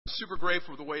super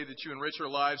grateful for the way that you enrich our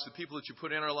lives, the people that you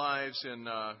put in our lives, and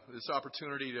this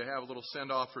opportunity to have a little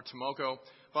send-off for Tomoko.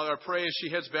 Father, I pray as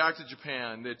she heads back to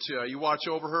Japan that you watch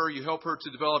over her, you help her to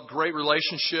develop great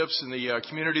relationships in the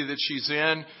community that she's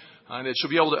in, and that she'll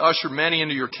be able to usher many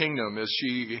into your kingdom as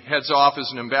she heads off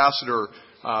as an ambassador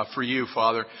for you,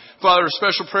 Father. Father, a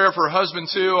special prayer for her husband,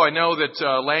 too. I know that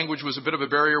language was a bit of a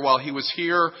barrier while he was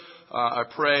here. I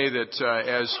pray that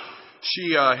as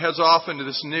she heads off into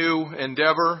this new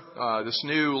endeavor, this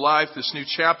new life, this new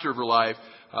chapter of her life,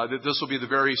 that this will be the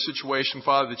very situation,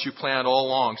 Father, that you planned all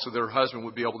along so that her husband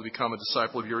would be able to become a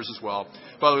disciple of yours as well.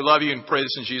 Father, we love you and pray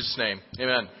this in Jesus' name.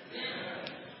 Amen.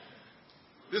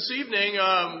 This evening,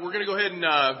 we're going to go ahead and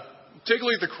take a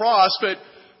look at the cross, but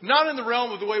not in the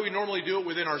realm of the way we normally do it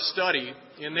within our study,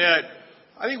 in that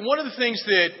I think one of the things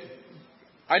that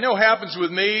I know happens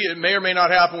with me, it may or may not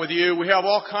happen with you, we have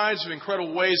all kinds of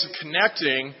incredible ways of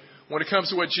connecting when it comes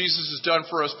to what Jesus has done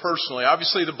for us personally.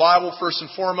 Obviously, the Bible, first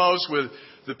and foremost, with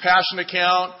the Passion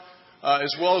account,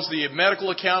 as well as the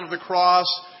medical account of the cross.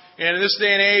 And in this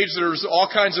day and age, there's all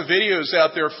kinds of videos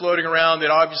out there floating around that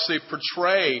obviously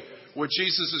portray what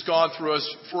Jesus has gone through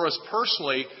for us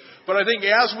personally. But I think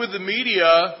as with the media,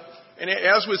 and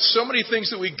as with so many things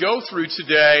that we go through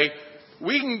today,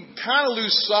 we can kind of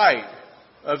lose sight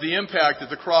of the impact that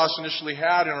the cross initially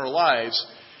had in our lives.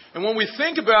 And when we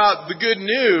think about the good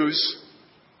news,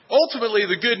 ultimately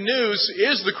the good news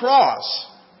is the cross.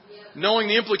 Knowing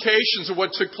the implications of what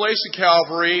took place at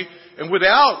Calvary, and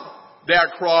without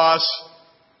that cross,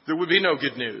 there would be no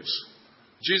good news.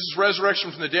 Jesus'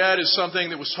 resurrection from the dead is something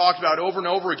that was talked about over and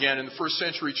over again in the first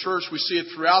century church. We see it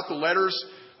throughout the letters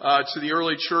to the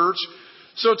early church.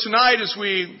 So tonight, as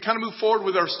we kind of move forward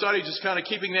with our study, just kind of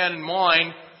keeping that in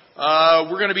mind,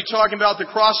 we're going to be talking about the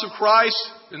cross of Christ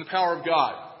and the power of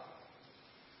God.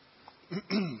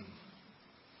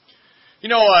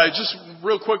 Just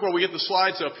real quick while we get the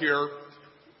slides up here,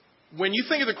 when you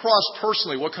think of the cross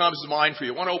personally, what comes to mind for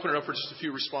you? I want to open it up for just a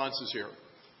few responses here.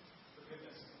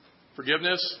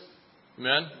 Forgiveness?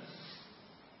 Amen.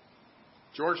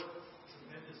 George?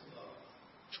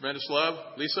 Tremendous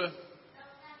love. Lisa?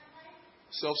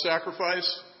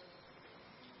 Self-sacrifice.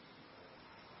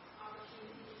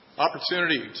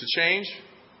 Opportunity to change.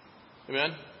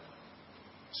 Amen.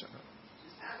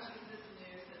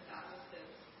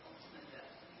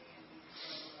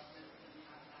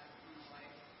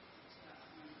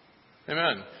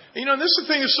 Amen. And this is the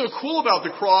thing that's so cool about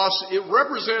the cross. It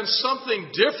represents something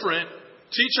different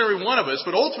to each and every one of us,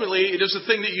 but ultimately it is the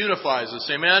thing that unifies us.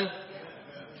 Amen?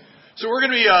 So we're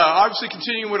going to be obviously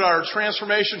continuing with our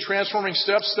transforming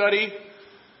steps study.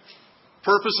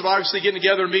 Purpose of obviously getting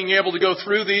together and being able to go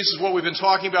through these is what we've been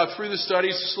talking about through the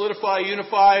studies: to solidify,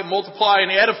 unify, multiply,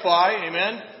 and edify.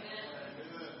 Amen?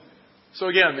 So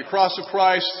again, the cross of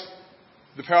Christ,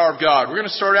 the power of God. We're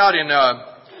going to start out in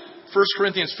 1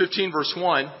 Corinthians 15, verse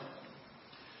 1.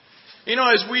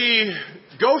 As we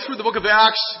go through the book of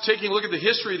Acts, taking a look at the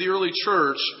history of the early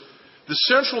church, the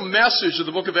central message of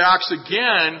the book of Acts,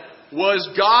 again, was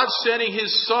God sending His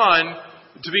Son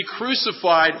to be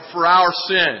crucified for our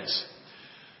sins.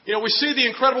 We see the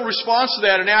incredible response to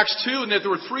that in Acts 2, and that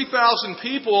there were 3,000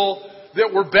 people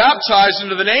that were baptized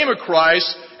into the name of Christ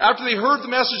after they heard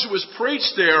the message that was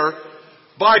preached there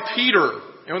by Peter.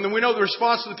 And then we know the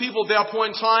response of the people at that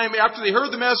point in time, after they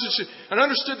heard the message and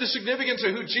understood the significance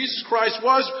of who Jesus Christ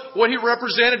was, what He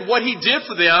represented, what He did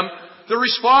for them, the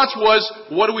response was,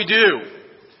 what do we do?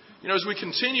 As we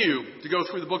continue to go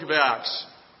through the book of Acts,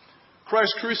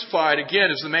 Christ crucified,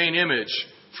 again, is the main image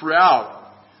throughout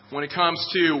when it comes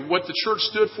to what the church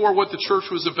stood for, what the church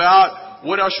was about,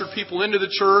 what ushered people into the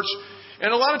church.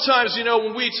 And a lot of times,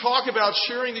 when we talk about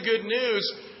sharing the good news,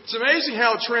 it's amazing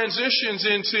how it transitions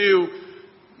into,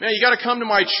 man, you got to come to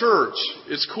my church.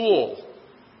 It's cool.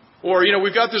 Or,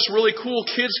 we've got this really cool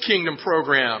Kids Kingdom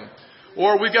program.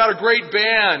 Or we've got a great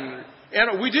band.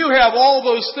 And we do have all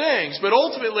those things. But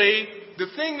ultimately,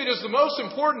 the thing that is the most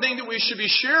important thing that we should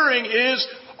be sharing is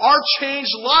our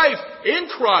changed life in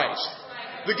Christ.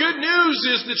 The good news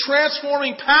is the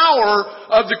transforming power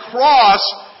of the cross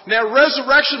and that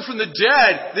resurrection from the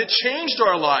dead that changed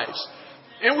our lives.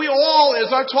 And we all, as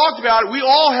I've talked about, we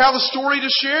all have a story to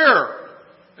share.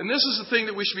 And this is the thing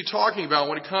that we should be talking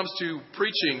about when it comes to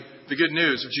preaching the good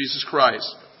news of Jesus Christ.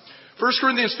 1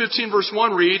 Corinthians 15 verse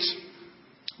 1 reads,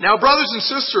 "Now, brothers and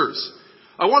sisters,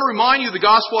 I want to remind you of the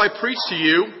gospel I preached to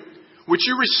you, which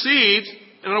you received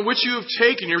and on which you have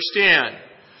taken your stand.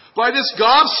 By this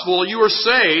gospel you are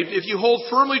saved if you hold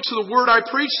firmly to the word I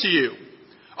preached to you.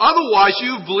 Otherwise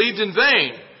you have believed in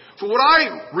vain. For what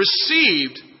I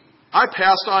received, I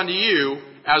passed on to you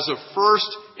as of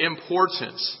first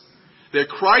importance. that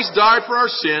Christ died for our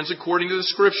sins according to the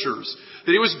Scriptures,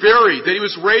 that He was buried, that He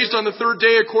was raised on the third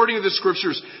day according to the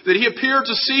Scriptures, that He appeared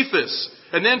to Cephas,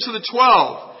 and then to the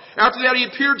 12. After that, He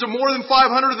appeared to more than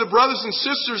 500 of the brothers and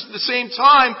sisters at the same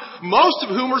time, most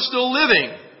of whom are still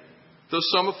living, though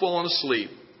some have fallen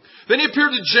asleep. Then He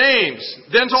appeared to James,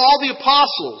 then to all the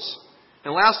apostles,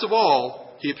 and last of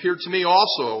all, He appeared to me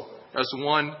also as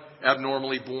one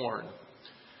abnormally born.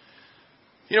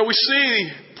 You know, we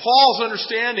see Paul's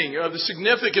understanding of the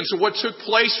significance of what took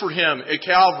place for him at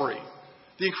Calvary.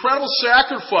 The incredible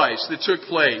sacrifice that took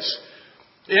place.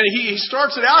 And he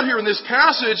starts it out here in this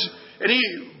passage, and he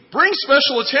brings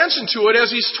special attention to it as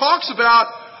he talks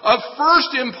about of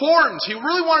first importance. He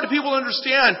really wanted people to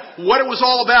understand what it was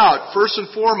all about, first and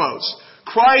foremost.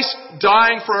 Christ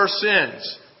dying for our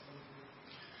sins.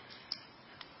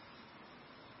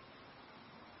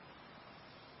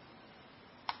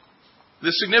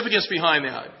 The significance behind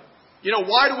that. You know,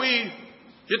 why do we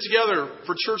get together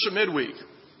for church at midweek?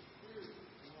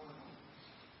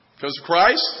 Because of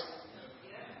Christ?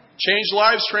 Changed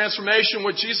lives, transformation,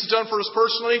 what Jesus has done for us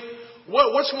personally.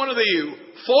 What's one of the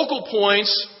focal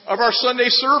points of our Sunday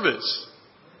service?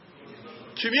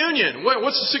 Communion.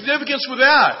 What's the significance with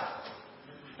that?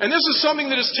 And this is something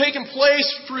that has taken place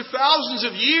through thousands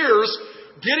of years,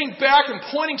 getting back and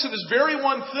pointing to this very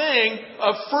one thing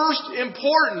of first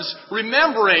importance,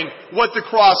 remembering what the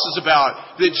cross is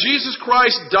about. That Jesus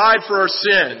Christ died for our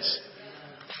sins.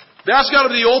 That's got to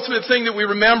be the ultimate thing that we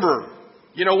remember.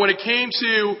 You know, when it came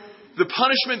to the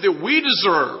punishment that we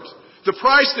deserved, the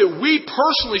price that we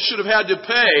personally should have had to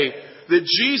pay, that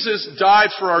Jesus died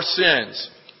for our sins.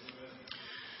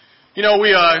 You know,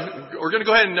 we're going to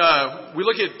go ahead and we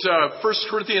look at 1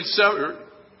 Corinthians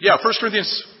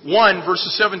 1,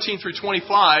 verses 17 through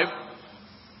 25.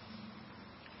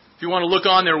 If you want to look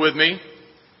on there with me.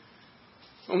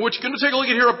 And we're going to take a look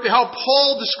at here how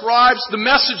Paul describes the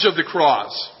message of the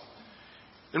cross.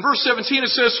 In verse 17 it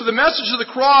says, "For the message of the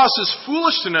cross is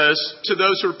foolishness to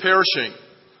those who are perishing.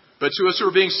 But to us who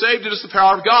are being saved, it is the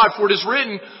power of God. For it is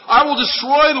written, I will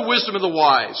destroy the wisdom of the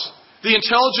wise, the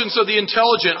intelligence of the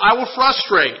intelligent I will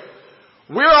frustrate.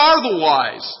 Where are the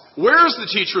wise? Where is the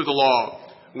teacher of the law?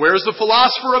 Where is the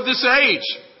philosopher of this age?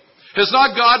 Has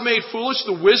not God made foolish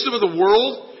the wisdom of the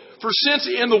world? For since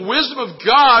in the wisdom of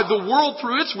God, the world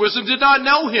through its wisdom did not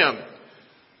know Him,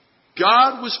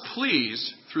 God was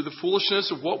pleased through the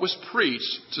foolishness of what was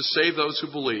preached to save those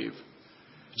who believe.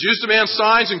 Jews demand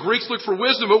signs and Greeks look for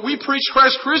wisdom, but we preach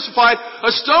Christ crucified,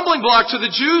 a stumbling block to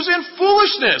the Jews and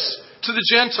foolishness to the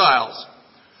Gentiles.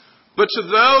 But to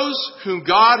those whom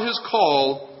God has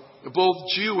called, both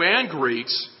Jew and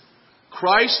Greeks,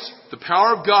 Christ, the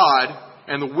power of God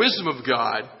and the wisdom of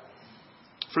God.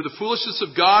 For the foolishness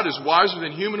of God is wiser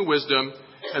than human wisdom,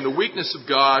 and the weakness of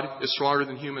God is stronger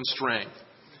than human strength."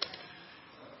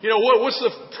 You know, what's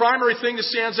the primary thing that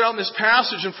stands out in this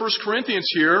passage in 1 Corinthians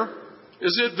here?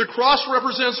 Is that the cross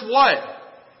represents what?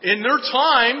 In their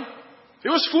time, it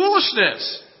was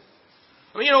foolishness.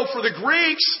 I mean, you know, for the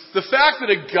Greeks, the fact that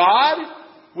a God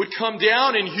would come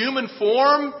down in human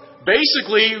form,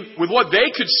 basically, with what they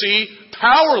could see,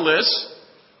 powerless,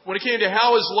 when it came to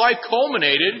how His life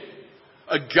culminated,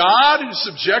 a God who's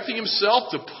subjecting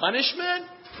Himself to punishment,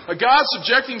 a God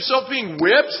subjecting Himself to being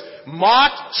whipped,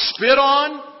 mocked, spit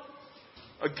on,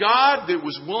 a God that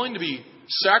was willing to be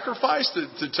sacrificed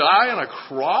to die on a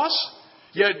cross,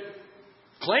 yet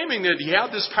claiming that He had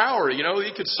this power. You know,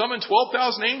 He could summon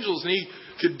 12,000 angels, and He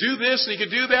could do this and He could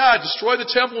do that, destroy the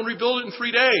temple and rebuild it in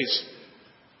 3 days.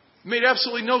 It made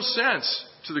absolutely no sense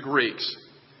to the Greeks.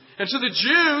 And to the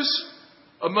Jews,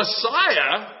 a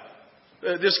Messiah,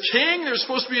 this king, there's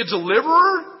supposed to be a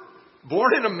deliverer,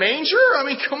 born in a manger? I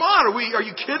mean, come on, are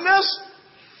you kidding us?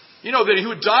 You know, that He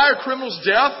would die a criminal's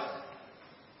death.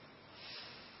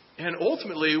 And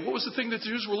ultimately, what was the thing that the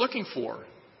Jews were looking for?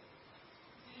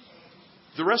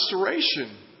 The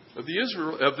restoration of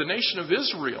the nation of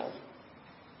Israel.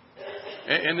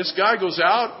 And this guy goes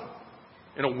out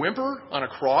in a whimper on a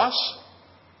cross.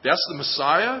 That's the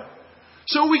Messiah.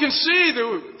 So we can see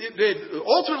that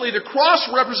ultimately the cross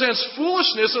represents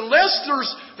foolishness unless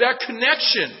there's that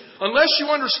connection. Unless you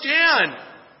understand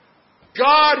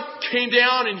God came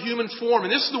down in human form.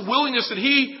 And this is the willingness that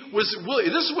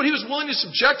this is what He was willing to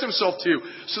subject Himself to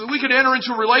so that we could enter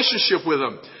into a relationship with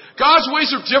Him. God's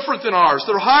ways are different than ours.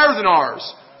 They're higher than ours.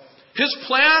 His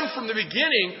plan from the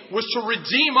beginning was to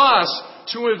redeem us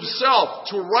to Himself,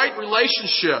 to a right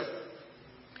relationship.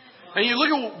 And you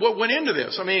look at what went into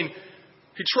this. I mean,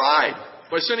 He tried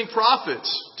by sending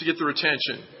prophets to get their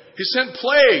attention. He sent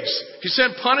plagues. He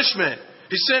sent punishment.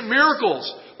 He sent miracles.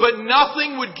 But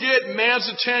nothing would get man's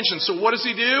attention. So what does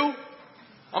He do?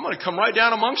 I'm going to come right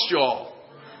down amongst y'all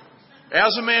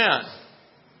as a man.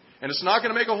 And it's not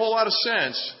going to make a whole lot of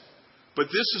sense, but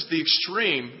this is the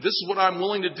extreme. This is what I'm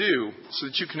willing to do so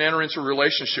that you can enter into a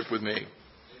relationship with me.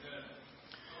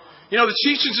 You know, the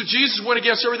teachings of Jesus went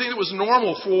against everything that was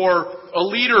normal for a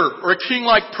leader or a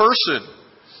king-like person.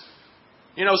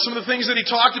 You know, some of the things that he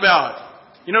talked about.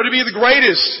 You know, to be the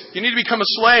greatest, you need to become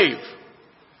a slave.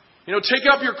 You know, take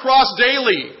up your cross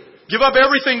daily. Give up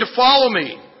everything to follow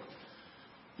me.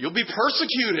 You'll be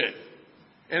persecuted.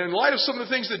 And in light of some of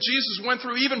the things that Jesus went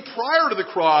through even prior to the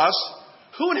cross,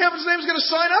 who in heaven's name is going to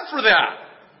sign up for that?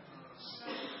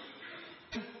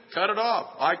 Cut it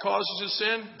off. Eye causes you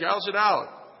sin, gouge it out.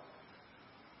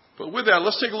 But with that,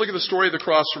 let's take a look at the story of the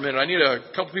cross for a minute. I need a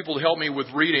couple people to help me with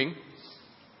reading.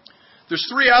 There's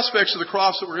three aspects of the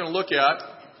cross that we're going to look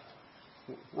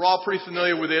at. We're all pretty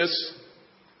familiar with this.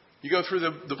 You go through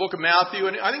the book of Matthew,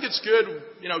 and I think it's good,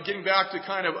 you know, getting back to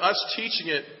kind of us teaching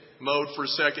it mode for a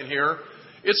second here.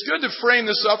 It's good to frame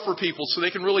this up for people so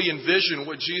they can really envision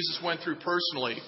what Jesus went through personally.